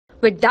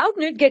With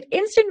Doubtnut, get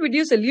instant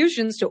video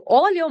solutions to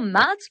all your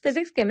maths,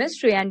 physics,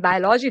 chemistry, and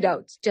biology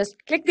doubts. Just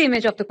click the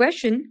image of the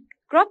question,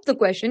 crop the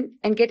question,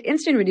 and get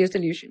instant video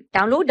solution.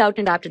 Download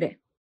Doubtnut app today.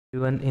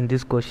 Even in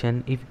this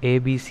question, if a,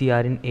 b, c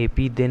are in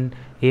AP, then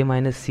a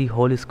minus c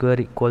whole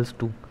square equals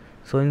 2.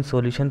 So in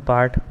solution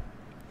part,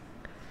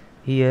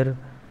 here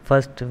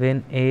first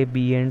when a,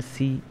 b and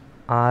c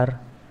are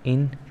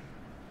in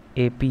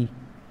AP,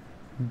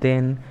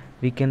 then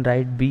we can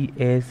write b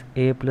as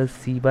a plus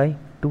c by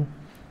 2.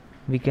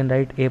 We can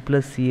write a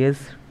plus c as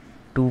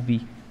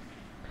 2b.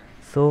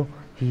 So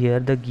here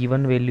the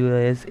given value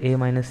is a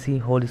minus c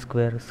whole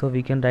square, so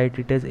we can write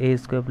it as a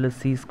square plus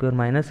c square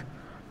minus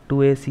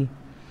 2ac.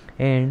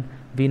 And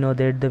we know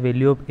that the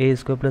value of a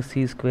square plus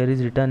c square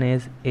is written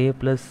as a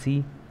plus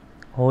c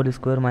whole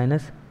square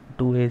minus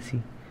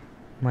 2ac.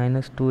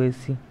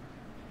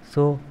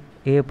 So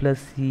a plus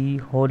c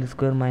whole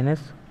square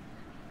minus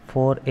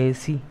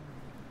 4ac.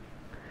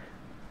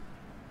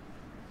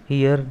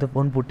 Here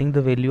upon putting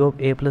the value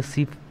of a plus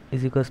c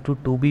is equals to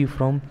 2b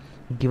from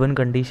given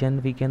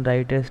condition, we can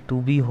write as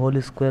 2b whole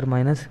square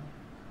minus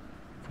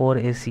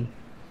 4ac.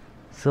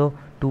 So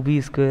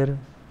 2b square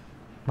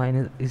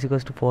minus is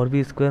equals to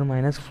 4b square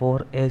minus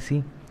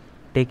 4ac.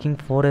 Taking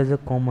 4 as a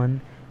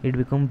common, it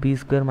becomes b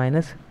square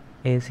minus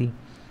ac.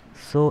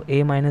 So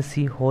a minus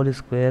c whole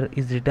square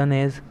is written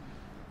as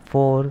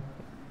 4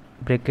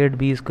 bracket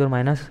b square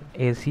minus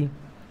ac.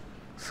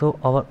 So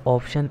our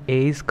option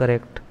A is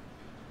correct.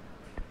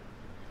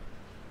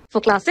 For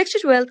class 6 to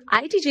 12,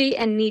 IIT JEE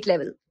and NEET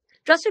level.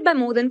 Trusted by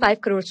more than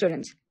 5 crore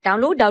students.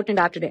 Download Doubtnut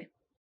app today.